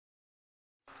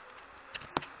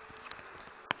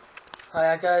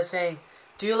Alright, I gotta sing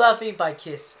Do You Love Me by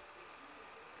Kiss.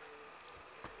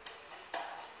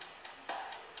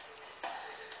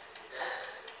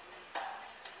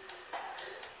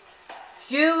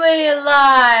 You really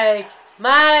like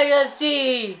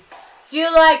magazine.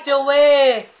 You like the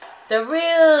way the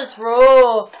reels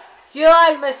roll. You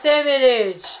like my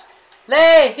sandwich,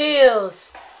 lay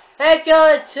heels, and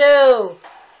go to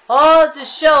all the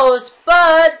shows.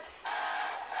 But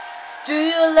do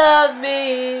you love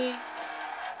me?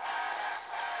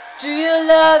 Do you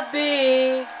love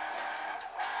me?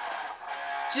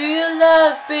 Do you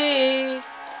love me?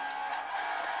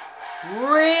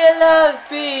 Really love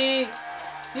me?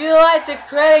 You like the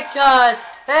credit cards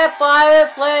and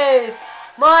fireplace.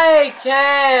 My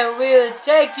can will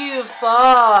take you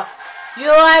far. You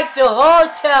like the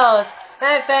hotels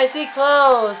and fancy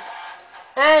clothes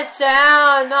and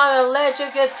sound on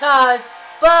electric guitars.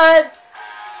 But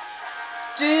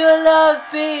do you love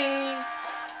me?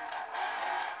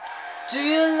 Do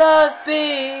you love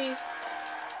me?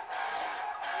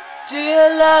 Do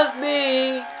you love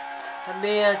me? I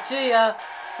mean, do you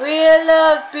really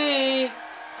love me?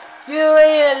 You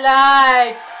really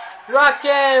like rock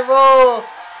and roll,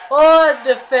 or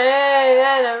the fan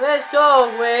and the rest go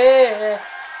away.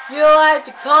 You like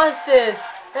the concerts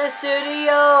and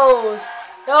studios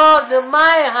of the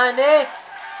my honey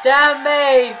that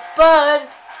made. But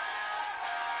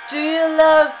do you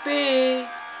love me?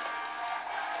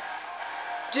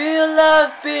 Do you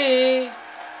love me?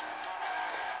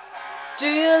 Do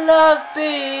you love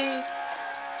me?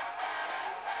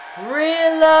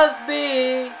 Really love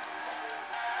me?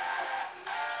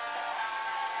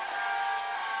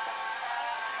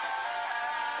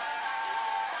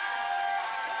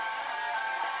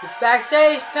 The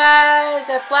backstage pass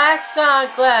and black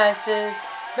sunglasses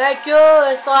make you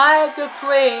look like a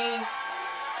queen.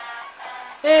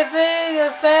 If it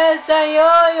offends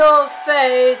on your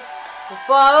face,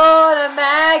 follow the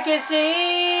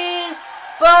magazines.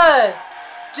 But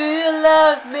do you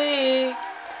love me?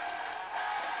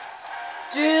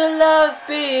 Do you love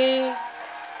me?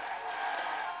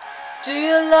 Do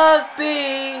you love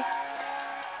me?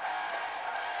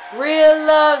 Really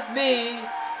love me?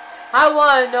 I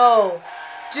wanna know.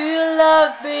 Do you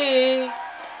love me?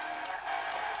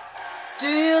 Do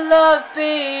you love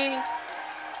me?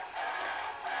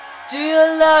 Do you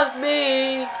love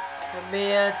me? I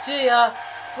mean, do you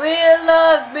really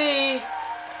love me?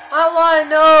 I wanna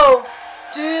know.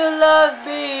 Do you love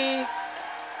me?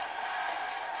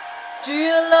 Do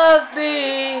you love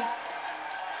me?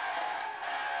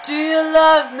 Do you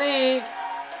love me?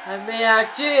 I mean,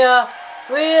 do you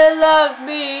really love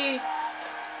me?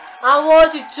 I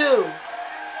want you to.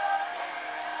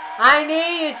 I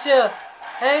need you to.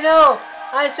 I know.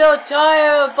 I'm so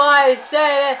tired by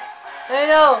saying it. I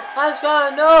know. I just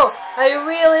want to know. Are you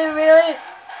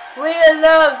really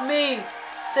love me?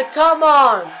 So come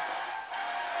on.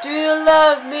 Do you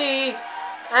love me?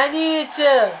 I need you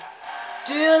to.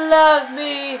 Do you love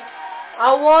me?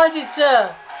 I want you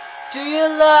to. Do you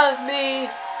love me?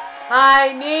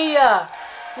 I need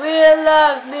you. Really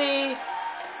love me?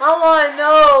 I want to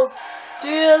know. Do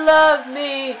you love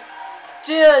me?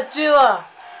 Do you?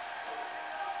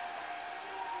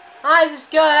 I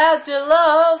just gotta have to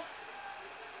love.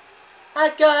 I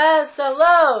gotta have some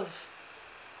love.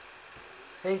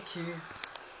 Thank you.